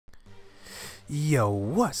Yo,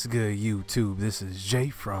 what's good, YouTube? This is Jay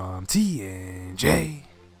from TNJ.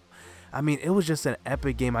 I mean, it was just an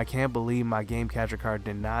epic game. I can't believe my game capture card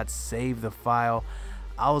did not save the file.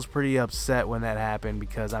 I was pretty upset when that happened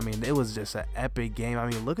because, I mean, it was just an epic game. I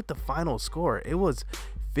mean, look at the final score. It was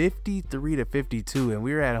 53-52, and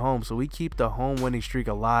we were at home, so we keep the home winning streak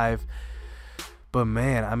alive. But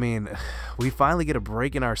man, I mean, we finally get a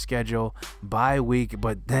break in our schedule bye week,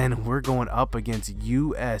 but then we're going up against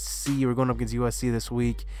USC. We're going up against USC this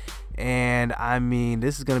week, and I mean,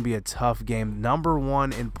 this is going to be a tough game.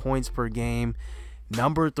 #1 in points per game,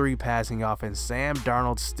 #3 passing offense. Sam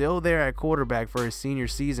Darnold still there at quarterback for his senior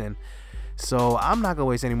season. So I'm not going to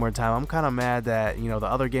waste any more time. I'm kind of mad that, you know, the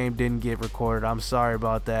other game didn't get recorded. I'm sorry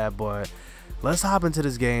about that, but let's hop into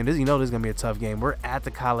this game. This is going to be a tough game. We're at the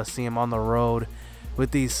Coliseum on the road with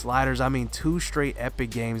these sliders. I mean, 2 straight epic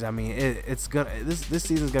games. I mean, this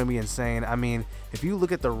season's going to be insane. I mean, if you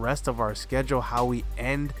look at the rest of our schedule, how we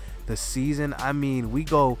end the season, I mean, we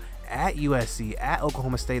go at USC, at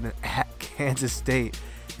Oklahoma State, and at Kansas State.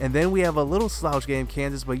 And then we have a little slouch game,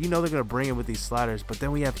 Kansas, but you know they're going to bring it with these sliders. But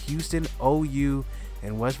then we have Houston, OU,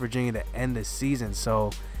 and West Virginia to end the season.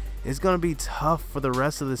 So it's going to be tough for the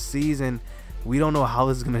rest of the season. We don't know how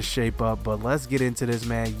this is going to shape up, but let's get into this,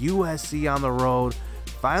 man. USC on the road.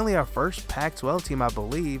 Finally, our first Pac-12 team, I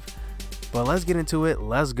believe. But let's get into it.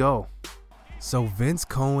 Let's go. So Vince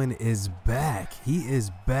Cohen is back. He is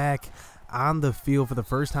back on the field for the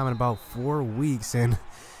first time in about 4 weeks. And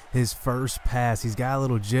his first pass, he's got a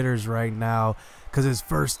little jitters right now because his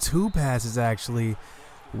first 2 passes actually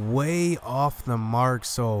way off the mark.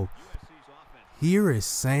 So here is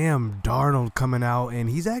Sam Darnold coming out, and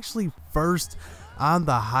he's actually first on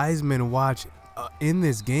the Heisman watch in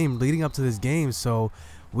this game, leading up to this game. So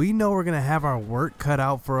we know we're going to have our work cut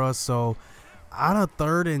out for us. So on a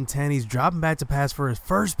 3rd and 10, he's dropping back to pass for his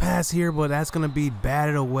first pass here, but that's going to be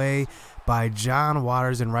batted away by John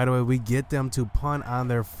Waters, and right away we get them to punt on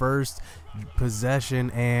their first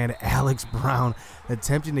possession, and Alex Brown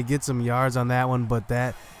attempting to get some yards on that one,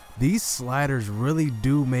 but these sliders really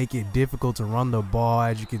do make it difficult to run the ball.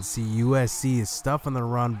 As you can see, USC is stuffing the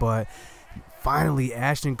run, but finally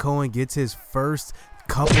Ashton Cohen gets his first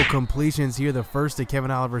couple completions here, the first to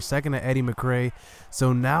Kevin Oliver, second to Eddie McRae.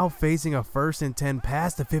 So now facing a 1st and 10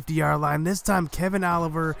 past the 50-yard line. This time Kevin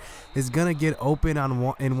Oliver is going to get open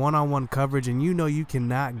in one-on-one coverage, and you know you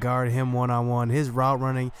cannot guard him one-on-one. His route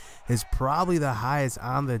running is probably the highest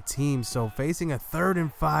on the team. So facing a 3rd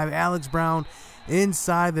and 5, Alex Brown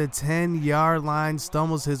inside the 10-yard line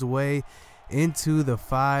stumbles his way into the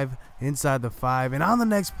 5, inside the 5, and on the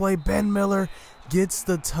next play Ben Miller gets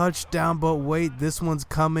the touchdown, but wait, this one's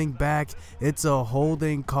coming back. It's a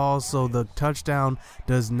holding call, so the touchdown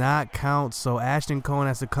does not count. So Ashton Cohen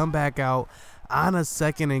has to come back out on a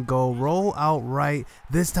 2nd and goal, roll out right.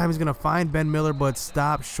 This time he's going to find Ben Miller, but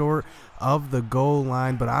stop short of the goal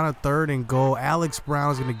line. But on a 3rd and goal, Alex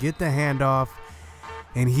Brown is going to get the handoff,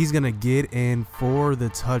 and he's going to get in for the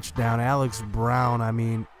touchdown. Alex Brown, I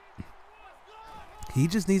mean, he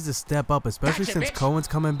just needs to step up, especially since Cohen's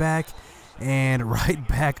coming back. And right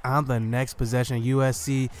back on the next possession,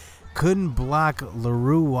 USC couldn't block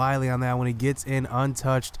LaRue Wiley on that when he gets in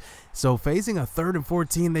untouched. So facing a 3rd and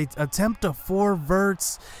 14, they attempt a 4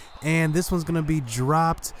 verts, and this one's going to be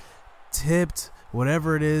dropped, tipped,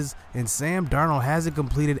 whatever it is, and Sam Darnold hasn't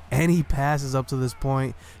completed any passes up to this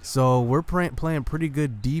point. So we're playing pretty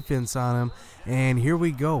good defense on him. And here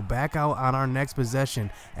we go, back out on our next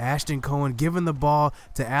possession. Ashton Cohen giving the ball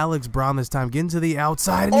to Alex Brown this time, getting to the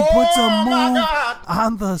outside, and he puts a move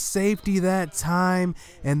on the safety that time.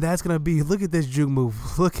 And that's going to be, look at this juke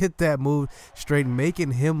move. Look at that move, straight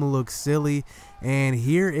making him look silly. And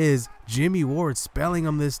here is Jimmy Ward spelling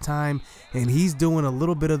him this time, and he's doing a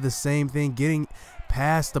little bit of the same thing, getting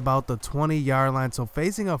past about the 20-yard line. So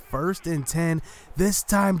facing a 1st and 10, this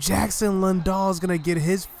time Jackson Lindahl is going to get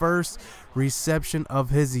his first reception of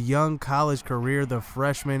his young college career, the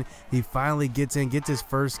freshman. He finally gets in, gets his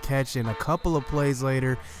first catch, and a couple of plays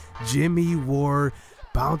later, Jimmy Ward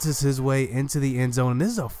bounces his way into the end zone. And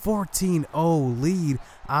this is a 14-0 lead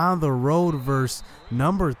on the road versus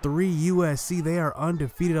 #3 USC. They are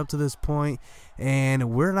undefeated up to this point,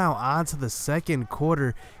 and we're now on to the 2nd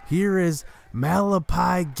quarter. Here is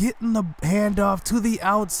Malapai getting the handoff to the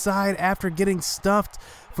outside after getting stuffed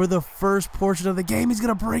for the first portion of the game. He's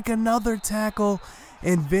going to break another tackle,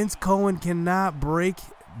 and Vince Cohen cannot bring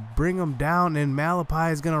him down, and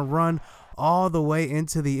Malapai is going to run all the way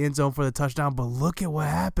into the end zone for the touchdown. But look at what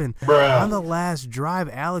happened. On the last drive,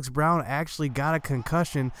 Alex Brown actually got a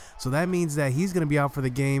concussion, so that means that he's going to be out for the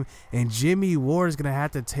game, and Jimmy Ward is going to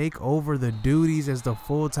have to take over the duties as the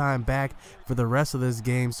full-time back for the rest of this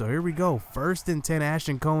game. So here we go, 1st and 10.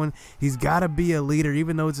 Ashton Cohen, he's got to be a leader.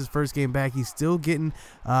 Even though it's his first game back, he's still getting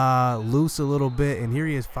loose a little bit, and here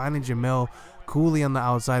he is finding Jamel Cooley on the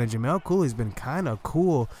outside, and Jamel Cooley's been kind of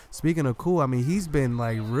cool. Speaking of cool, I mean, he's been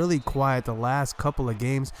like really quiet the last couple of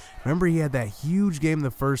games. Remember, he had that huge game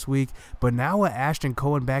the first week, but now with Ashton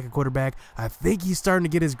Cohen back at quarterback, I think he's starting to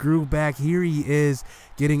get his groove back. Here he is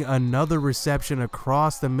getting another reception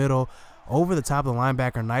across the middle over the top of the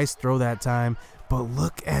linebacker. Nice throw that time. But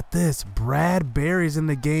look at this, Brad Berry's in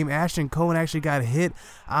the game. Ashton Cohen actually got hit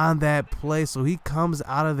on that play, so he comes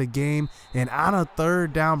out of the game. And on a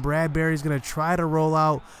 3rd down, Brad Berry's going to try to roll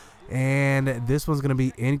out, and this one's going to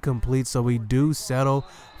be incomplete. So we do settle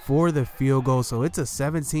for the field goal. So it's a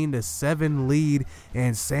 17-7 lead,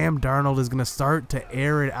 and Sam Darnold is going to start to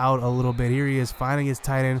air it out a little bit. Here he is finding his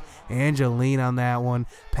tight end, Angeline, on that one,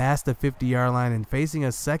 past the 50-yard line, and facing a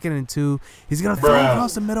 2nd and 2. He's going to throw it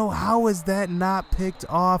across the middle. How is that not picked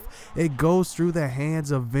off? It goes through the hands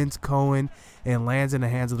of Vince Cohen and lands in the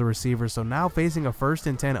hands of the receiver. So now facing a 1st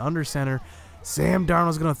and 10 under center, Sam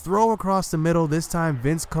Darnold's going to throw across the middle. This time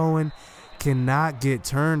Vince Cohen cannot get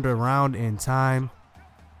turned around in time.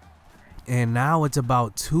 And now it's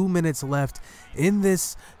about 2 minutes left in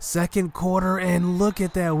this second quarter, and look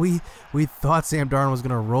at that. We thought Sam Darnold was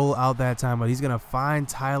going to roll out that time, but he's going to find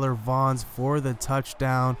Tyler Vaughns for the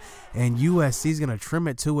touchdown, and USC is going to trim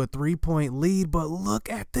it to a 3-point lead. But look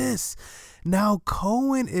at this. Now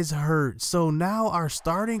Cohen is hurt, so now our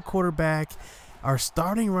starting quarterback, our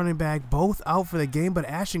starting running back, both out for the game, but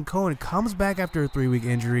Ashton Cohen comes back after a 3-week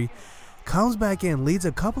injury, comes back in, leads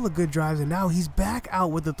a couple of good drives, and now he's back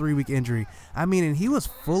out with a 3-week injury. I mean, and he was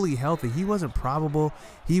fully healthy. He wasn't probable.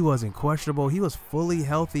 He wasn't questionable. He was fully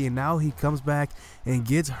healthy, and now he comes back and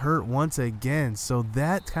gets hurt once again. So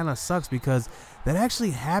that kind of sucks, because that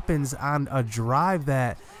actually happens on a drive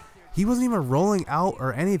that he wasn't even rolling out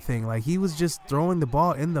or anything. Like, he was just throwing the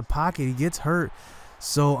ball in the pocket. He gets hurt.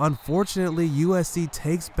 So unfortunately, USC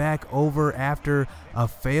takes back over after a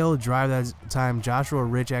failed drive that time. Joshua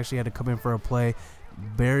Rich actually had to come in for a play.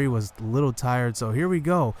 Barry was a little tired. So here we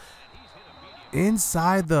go.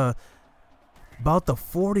 Inside about the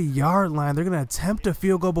 40-yard line, they're going to attempt a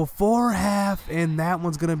field goal before half, and that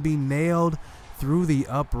one's going to be nailed through the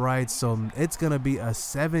uprights. So it's going to be a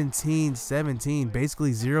 17-17, basically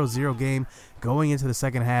 0-0 game going into the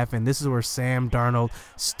second half, and this is where Sam Darnold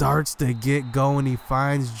starts to get going. He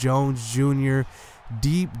finds Jones Jr.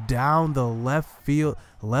 deep down the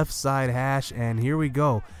left side hash, and here we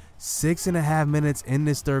go. 6.5 minutes in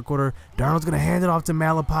this third quarter. Darnold's going to hand it off to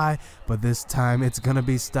Malapai, but this time it's going to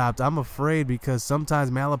be stopped. I'm afraid, because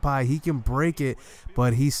sometimes Malapai, he can break it,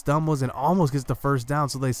 but he stumbles and almost gets the first down,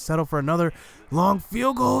 so they settle for another long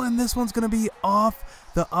field goal, and this one's going to be off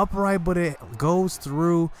the upright, but it goes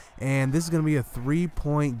through, and this is going to be a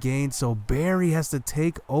 3-point gain. So Barry has to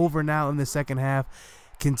take over now in the second half,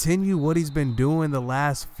 continue what he's been doing the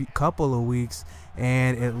last couple of weeks,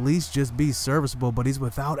 and at least just be serviceable. But he's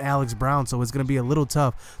without Alex Brown, so it's going to be a little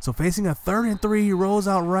tough. So facing a 3rd and 3, he rolls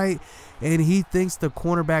out right, and he thinks the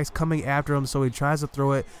cornerback's coming after him, so he tries to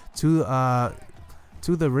throw it to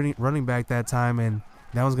the running back that time, and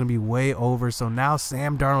that one's going to be way over. So now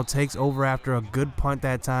Sam Darnold takes over after a good punt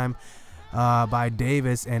that time by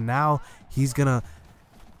Davis, and now he's going to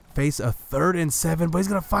face a 3rd and 7, but he's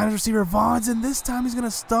going to find his receiver Vaughns, and this time he's going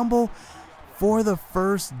to stumble for the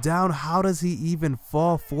first down. How does he even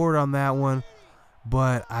fall forward on that one?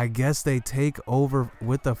 But I guess they take over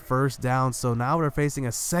with the first down. So now we're facing a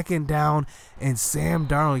 2nd down, and Sam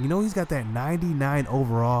Darnold, you know, he's got that 99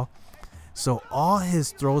 overall. So all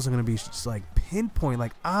his throws are going to be just like pinpoint,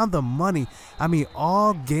 like on the money. I mean,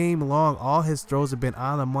 all game long, all his throws have been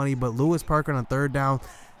on the money. But Lewis Parker on 3rd down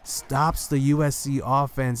stops the USC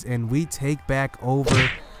offense, and we take back over.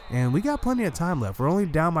 And we got plenty of time left. We're only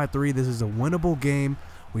down by 3. This is a winnable game.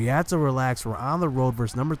 We have to relax. We're on the road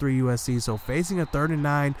versus number 3 USC. So facing a 3rd and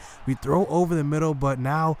 9, we throw over the middle, but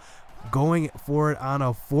now going for it on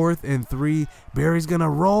a 4th and 3. Barry's going to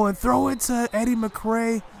roll and throw it to Eddie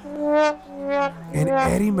McCray. And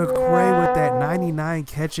Eddie McCray with that 99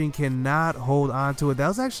 catching cannot hold on to it. That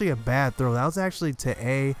was actually a bad throw. That was actually to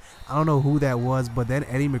A. I don't know who that was, but then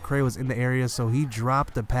Eddie McCray was in the area, so he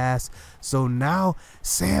dropped the pass. So now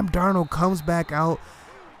Sam Darnold comes back out.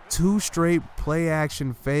 2 straight play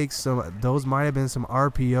action fakes. So those might have been some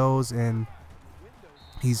RPOs, and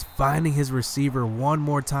he's finding his receiver one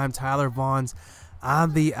more time, Tyler Vaughns,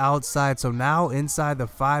 on the outside. So now inside the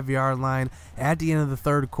 5-yard line at the end of the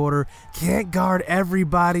third quarter. Can't guard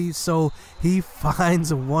everybody, so he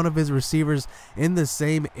finds one of his receivers in the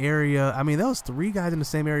same area. I mean, there was 3 guys in the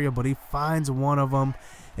same area, but he finds one of them.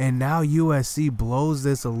 And now USC blows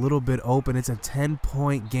this a little bit open. It's a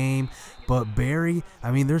 10-point game. But Barry,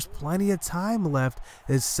 I mean, there's plenty of time left.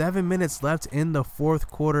 There's 7 minutes left in the fourth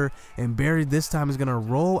quarter. And Barry this time is going to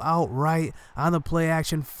roll out right on the play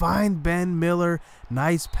action. Find Ben Miller.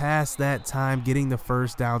 Nice pass that time, getting the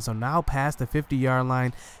first down. So now past the 50-yard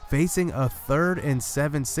line, facing a 3rd and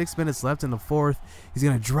 7. 6 minutes left in the fourth. He's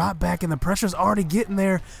going to drop back, and the pressure's already getting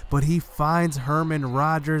there. But he finds Herman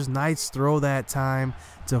Rogers. Nice throw that time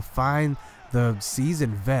to find the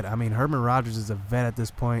seasoned vet. I mean, Herman Rogers is a vet at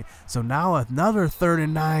this point. So now another 3rd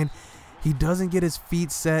and 9. He doesn't get his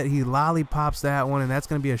feet set. He lollipops that one, and that's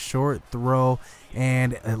going to be a short throw.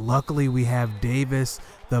 And luckily we have Davis,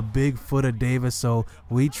 the big foot of Davis, so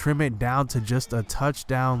we trim it down to just a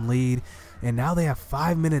touchdown lead. And now they have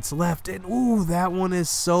 5 minutes left, and ooh, that one is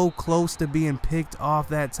so close to being picked off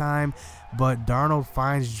that time. But Darnold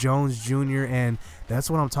finds Jones Jr., and that's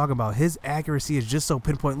what I'm talking about. His accuracy is just so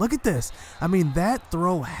pinpoint. Look at this. I mean, that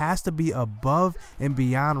throw has to be above and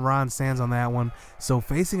beyond Ron Sands on that one. So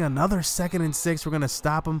facing another 2nd and 6, we're going to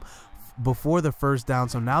stop him before the first down.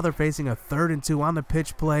 So now they're facing a 3rd and 2 on the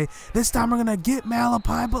pitch play. This time we're going to get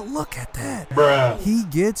Malapai, but look at that. Bruh. He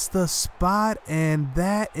gets the spot, and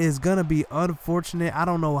that is going to be unfortunate. I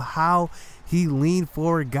don't know how he leaned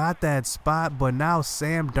forward, got that spot, but now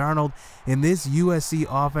Sam Darnold in this USC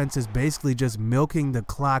offense is basically just milking the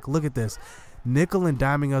clock. Look at this. Nickel and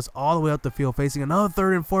diming us all the way up the field, facing another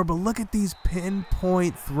 3rd and 4, but look at these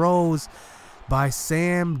pinpoint throws by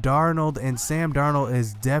Sam Darnold, and Sam Darnold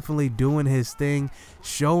is definitely doing his thing,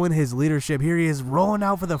 showing his leadership. Here he is rolling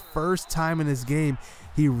out for the first time in this game.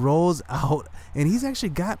 He rolls out, and he's actually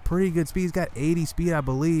got pretty good speed. He's got 80 speed, I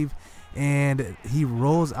believe, and he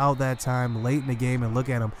rolls out that time late in the game. And look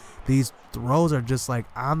at him. These throws are just like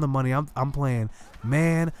on the money. I'm playing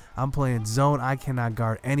man, I'm playing zone. I cannot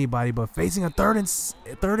guard anybody. But facing a third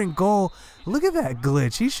and goal, look at that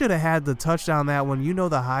glitch. He should have had the touchdown that one. You know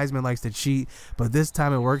the Heisman likes to cheat, but this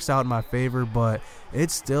time it works out in my favor. But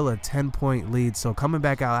it's still a 10-point lead. So coming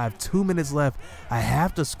back out, I have 2 minutes left. I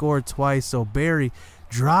have to score twice. So Barry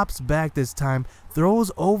drops back this time,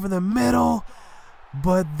 throws over the middle,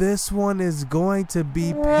 but this one is going to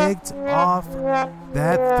be picked off.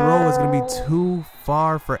 That throw is going to be too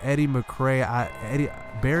far for Eddie McCray.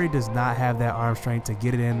 Barry does not have that arm strength to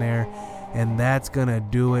get it in there, and that's going to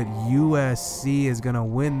do it. USC is going to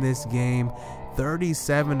win this game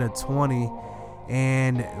 37-20.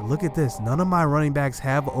 And look at this. None of my running backs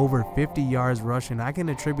have over 50 yards rushing. I can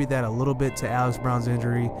attribute that a little bit to Alex Brown's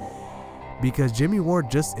injury, because Jimmy Ward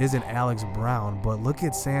just isn't Alex Brown. But look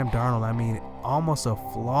at Sam Darnold. I mean, almost a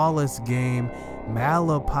flawless game.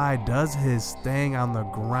 Malapai does his thing on the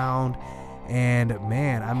ground. And,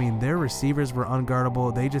 man, I mean, their receivers were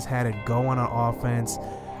unguardable. They just had it going on offense.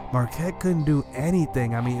 Marquette couldn't do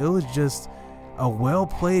anything. I mean, it was just a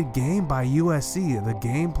well-played game by USC. The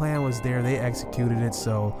game plan was there. They executed it.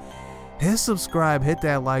 So hit subscribe, hit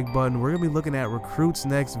that like button. We're going to be looking at recruits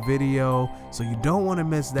next video, so you don't want to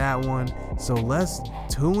miss that one. So let's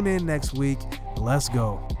tune in next week. Let's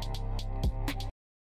go.